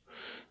happen.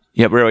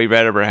 Yeah, rarely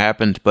that ever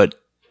happened, but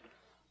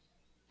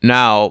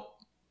now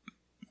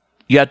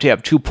you have to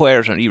have 2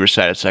 players on either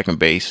side of second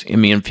base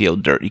in the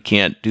infield dirt. You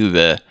can't do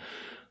the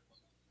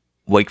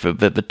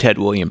Ted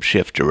Williams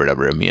shift or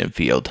whatever in the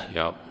infield.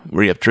 Yep.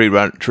 Where you have three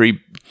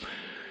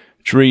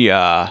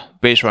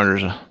base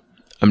runners.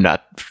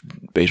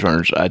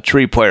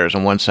 Three players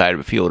on one side of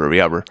the field or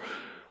the other.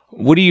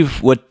 What are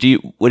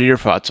your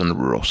thoughts on the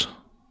rules?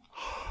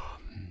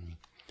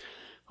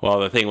 Well,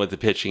 the thing with the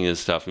pitching and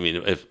stuff, I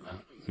mean, if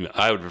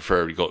I would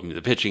prefer to go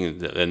the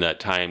pitching and that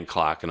time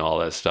clock and all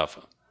that stuff.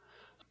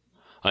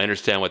 I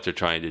understand what they're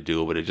trying to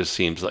do, but it just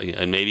seems like,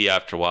 and maybe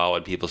after a while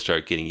when people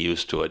start getting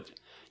used to it,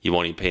 you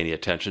won't even pay any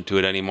attention to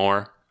it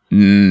anymore.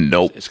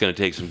 Nope. It's going to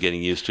take some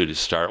getting used to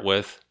start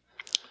with.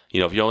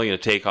 If you're only going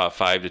to take off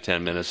 5 to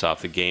 10 minutes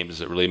off the game, does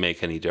it really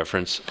make any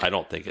difference? I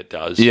don't think it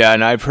does. Yeah,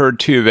 and I've heard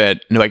too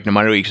that the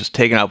minor leagues is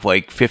taking off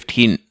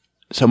 15,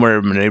 somewhere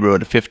in the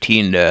neighborhood of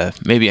 15 to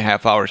maybe a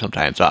half hour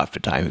sometimes off the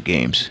time of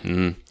games.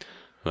 Mm-hmm.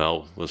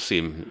 Well, we'll see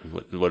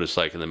what it's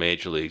like in the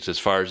major leagues. As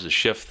far as the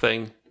shift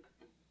thing,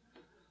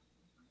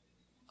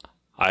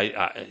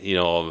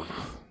 the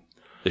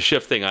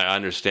shift thing I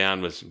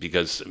understand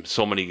because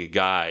so many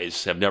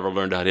guys have never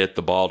learned how to hit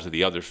the ball to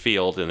the other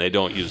field and they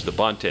don't use the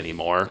bunt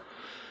anymore.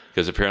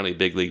 Because apparently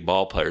big league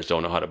ball players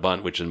don't know how to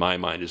bunt, which in my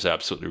mind is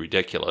absolutely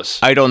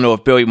ridiculous. I don't know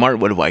if Billy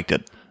Martin would have liked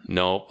it.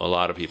 No, a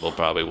lot of people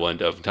probably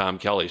wouldn't have. Tom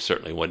Kelly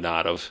certainly would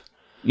not have.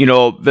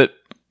 But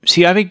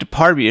see, I think the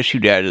part of the issue,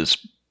 Dad, is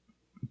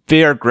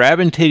they are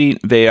gravitating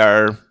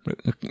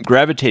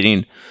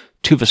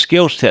to the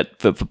skill set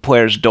that the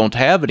players don't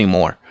have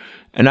anymore.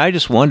 And I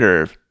just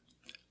wonder,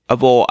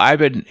 although I've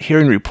been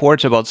hearing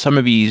reports about some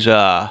of these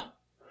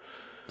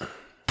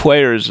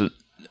players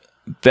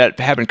that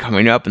have been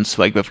coming up and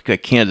like with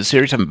Kansas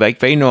City or something, like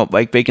they know,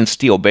 like they can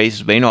steal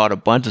bases, they know how to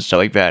bunt and stuff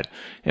like that.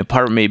 And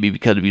part of it may be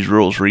because of these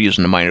rules we're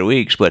using in the minor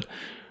leagues, but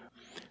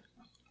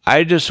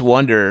I just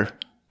wonder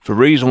the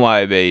reason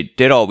why they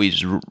did all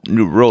these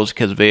new rules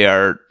because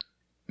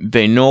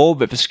they know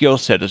that the skill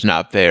set is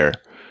not there.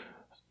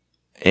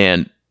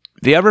 And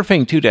the other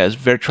thing too, Des,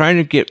 they're trying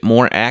to get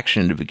more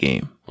action into the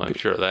game. Well, I'm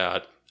sure of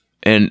that.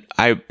 And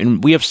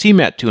we have seen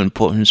that too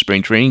in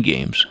spring training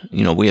games.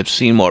 We have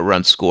seen more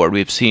runs scored. We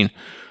have seen,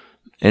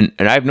 and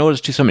I've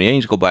noticed too, some of the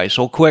innings go by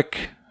so quick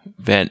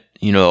that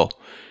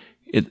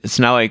it's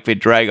not like they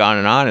drag on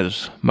and on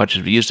as much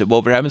as we used to.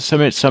 Well, we're having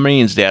some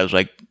innings that I was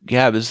like,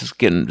 yeah, this is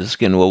getting a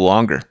little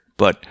longer.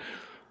 But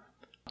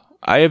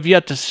I have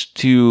yet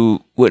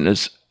to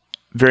witness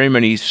very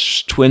many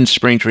Twins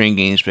spring training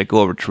games that go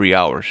over 3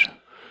 hours.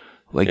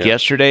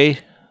 Yesterday,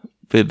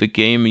 the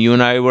game you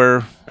and I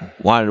were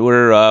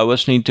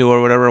listening to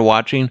or whatever,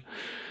 watching,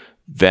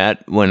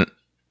 that one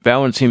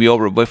seemed to be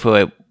over with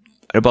at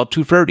about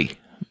 2:30.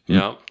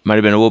 Yeah. Might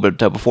have been a little bit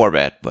before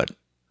that, but.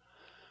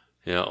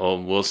 Yeah,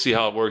 well, we'll see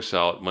how it works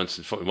out once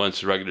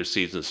the regular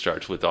season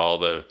starts with all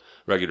the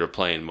regular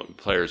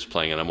players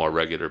playing on a more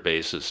regular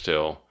basis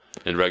too,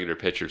 and regular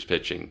pitchers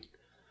pitching.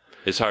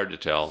 It's hard to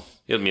tell.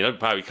 I mean, it'd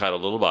probably cut a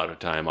little bit of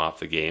time off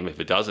the game. If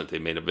it doesn't, they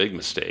made a big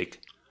mistake.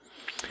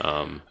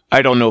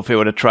 I don't know if they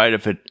would have tried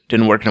if it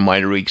didn't work in the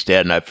minor leagues,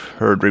 Dad, and I've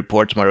heard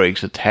reports in minor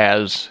leagues it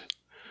has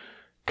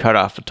cut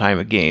off the time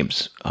of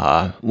games.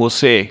 We'll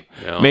see.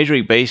 Yeah. Major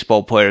League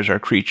Baseball players are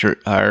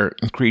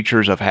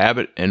creatures of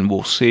habit, and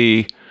we'll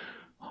see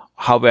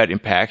how that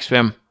impacts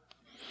them.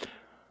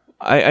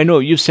 I know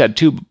you've said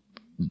too,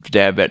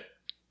 Dad, that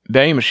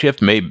volume of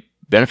shift may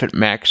benefit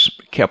Max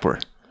Kepler.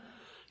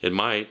 It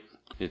might.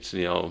 It's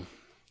we'll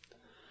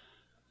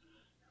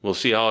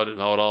see how it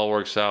all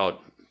works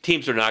out.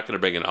 Teams are not going to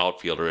bring an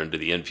outfielder into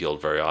the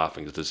infield very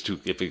often because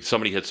if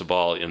somebody hits a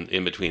ball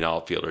in between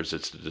outfielders,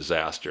 it's a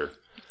disaster.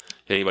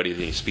 Anybody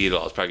with any speed at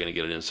all is probably going to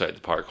get an inside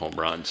the park home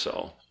run.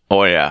 So.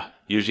 Oh yeah.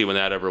 Usually when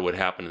that ever would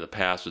happen in the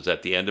past was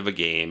at the end of a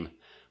game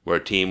where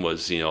a team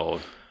was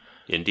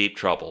in deep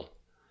trouble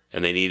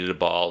and they needed a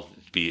ball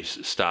to be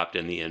stopped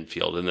in the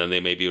infield, and then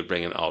they maybe would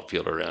bring an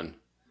outfielder in.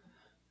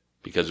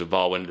 Because the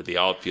ball went into the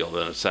outfield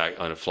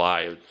on a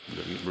fly,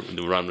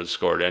 the run was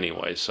scored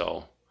anyway.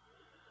 So,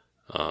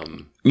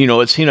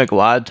 it seemed like a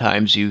lot of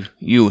times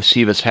you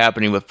see this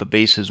happening with the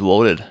bases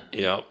loaded.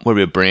 Yeah. Where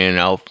we bring an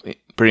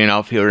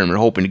outfielder and we're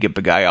hoping to get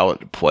the guy out at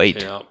the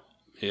plate. Yeah.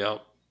 Yeah.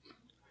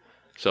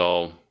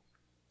 So.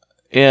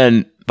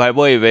 And by the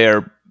way,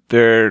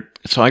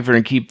 it's like they're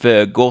going to keep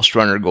the ghost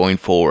runner going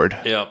forward.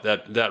 Yeah,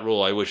 that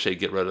rule, I wish they'd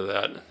get rid of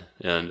that.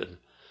 And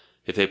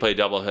if they play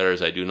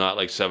doubleheaders, I do not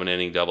like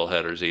 7-inning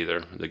doubleheaders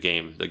either. The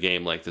game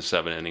like the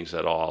 7 innings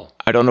at all.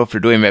 I don't know if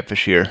they're doing that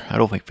this year. I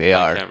don't think they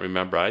are. I can't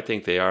remember. I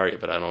think they are,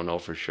 but I don't know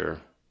for sure.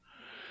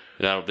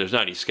 Now, there's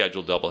not any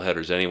scheduled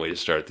doubleheaders anyway to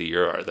start the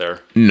year, are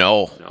there?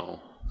 No.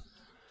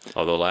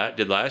 Although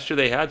last year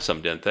they had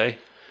some, didn't they?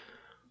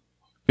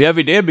 Yeah,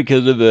 they did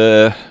because of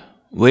the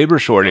labor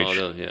shortage.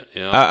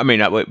 I mean,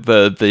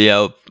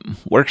 the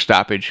work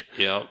stoppage.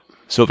 Yeah.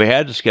 So they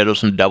had to schedule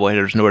some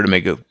doubleheaders in order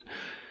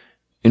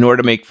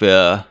to make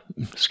the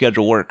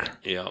schedule work.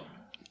 Yeah.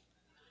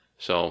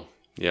 So,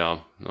 yeah,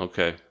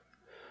 okay.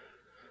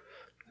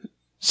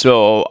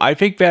 So I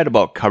think that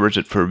about covers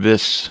it for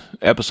this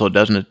episode,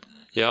 doesn't it?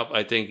 Yep,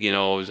 I think,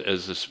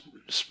 as the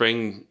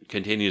spring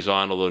continues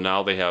on, although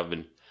now they have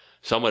been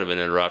somewhat of an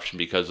interruption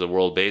because of the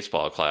World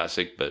Baseball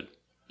Classic, but...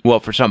 Well,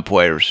 for some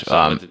players.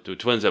 The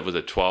Twins have was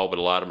at 12, but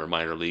a lot of them are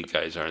minor league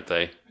guys, aren't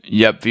they?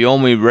 Yep, the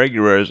only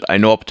regulars I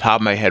know off the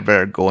top of my head that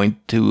are going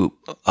to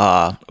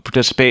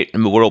participate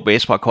in the World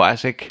Baseball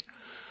Classic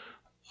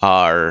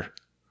are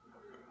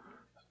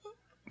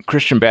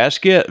Christian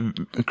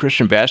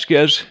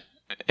Vasquez,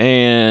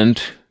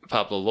 and...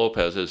 Pablo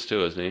Lopez is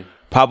too, isn't he?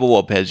 Pablo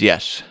Lopez,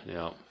 yes.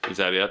 Yeah. Is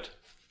that it?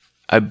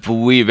 I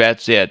believe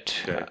that's it.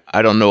 Okay.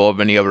 I don't know of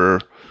any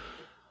other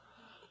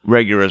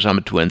regulars on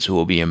the Twins who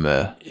will be in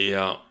the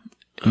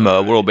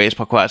World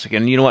Baseball Classic.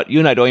 And you know what? You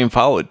and I don't even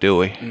follow it, do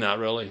we? Not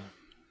really.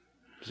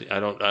 I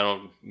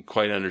don't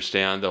quite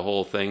understand the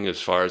whole thing as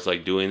far as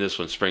like doing this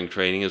when spring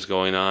training is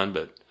going on,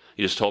 but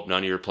you just hope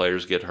none of your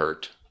players get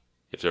hurt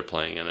if they're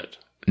playing in it.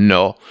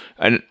 No.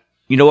 And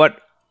you know what?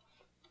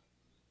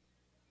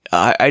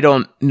 I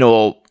don't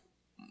know.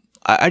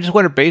 I just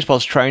wonder if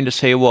baseball's trying to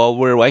say, well,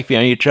 we're like the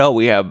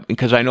NHL.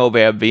 Because I know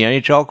they have the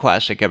NHL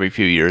Classic every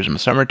few years in the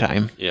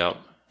summertime. Yeah.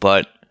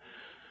 But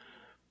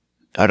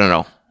I don't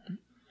know.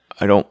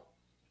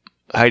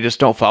 I just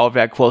don't follow it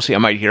that closely. I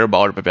might hear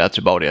about it, but that's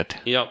about it.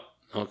 Yep.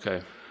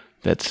 Okay.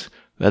 That's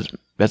as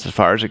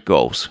far as it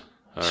goes.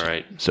 All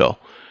right. So, all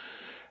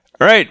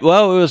right.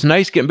 Well, it was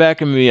nice getting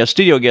back in the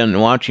studio again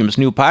and watching this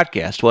new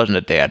podcast, wasn't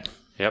it, Dad?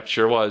 Yep,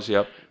 sure was.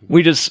 Yep.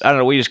 I don't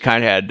know. We just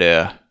kind of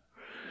had,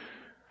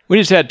 we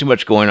just had too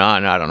much going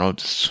on. I don't know.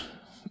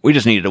 We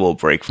just needed a little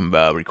break from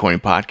recording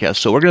podcasts.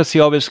 So we're going to see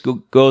how this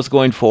goes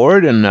going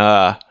forward, and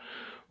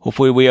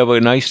hopefully we have a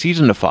nice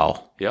season to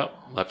follow. Yep.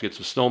 We'll have to get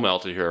some snow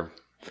melted here.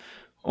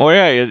 Oh,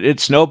 yeah. It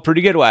snowed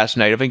pretty good last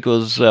night. I think it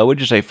was, what'd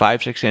you say,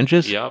 5-6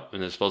 inches? Yep.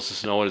 And it's supposed to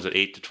snow, is it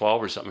 8 to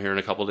 12 or something here in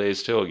a couple of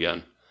days, too,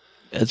 again?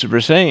 That's what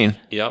we're saying.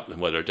 Yep. And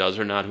whether it does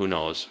or not, who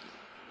knows?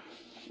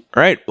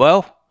 All right.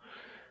 Well,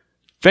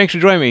 thanks for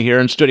joining me here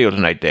in studio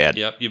tonight, Dad.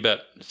 Yep, you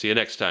bet. See you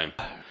next time.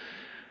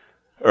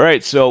 All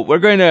right. So we're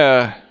going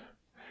to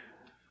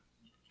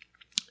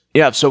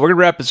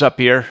wrap this up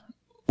here.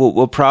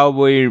 We'll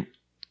probably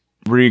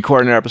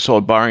record an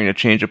episode barring a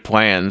change of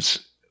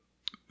plans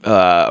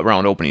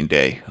around opening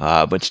day,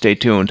 but stay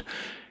tuned.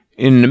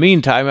 In the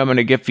meantime, I'm going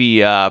to get the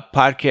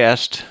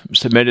podcast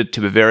submitted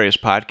to the various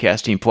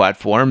podcasting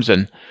platforms,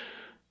 and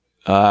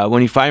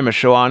when you find a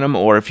show on them,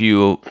 or if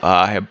you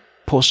have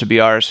posted the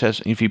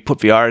RSS, if you put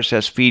the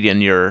RSS feed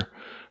in your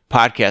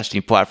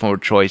podcasting platform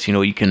of choice,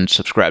 you can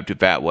subscribe to it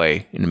that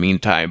way in the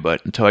meantime.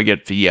 But until I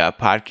get the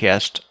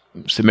podcast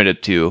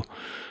submitted to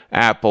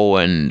Apple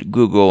and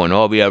Google and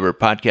all the other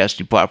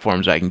podcasting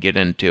platforms I can get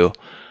into,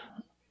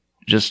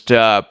 just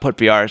put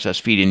the RSS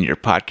feed in your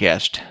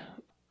podcast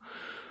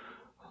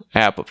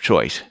app of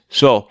choice.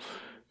 So,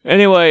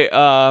 anyway,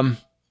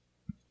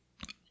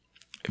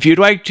 if you'd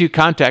like to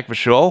contact the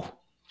show,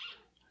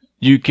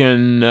 you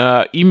can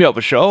email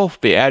the show.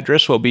 The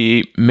address will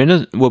be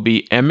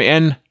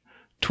mntwinschat,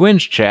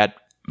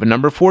 the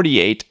number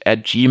 48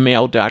 at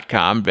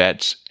gmail.com.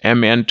 That's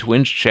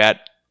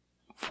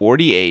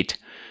mntwinschat48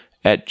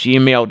 at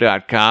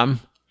gmail.com.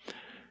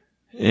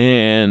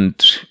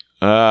 And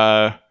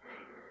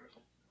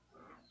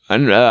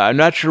I'm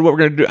not sure what we're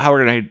going to do, how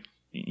we're going to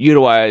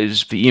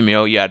utilize the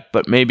email yet,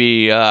 but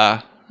maybe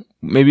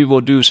we'll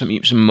do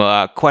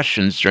some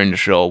questions during the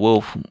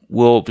show.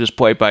 We'll just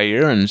play it by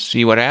ear and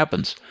see what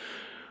happens.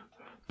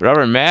 But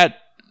other than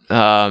that,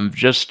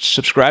 just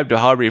subscribe to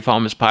however you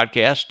found this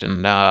podcast,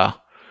 and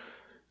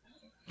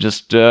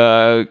just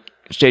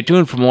stay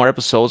tuned for more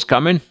episodes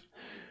coming.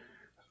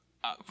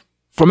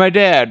 For my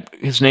dad,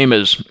 his name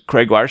is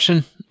Craig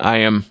Larson. I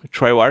am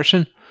Troy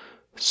Larson.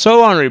 So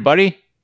long, everybody.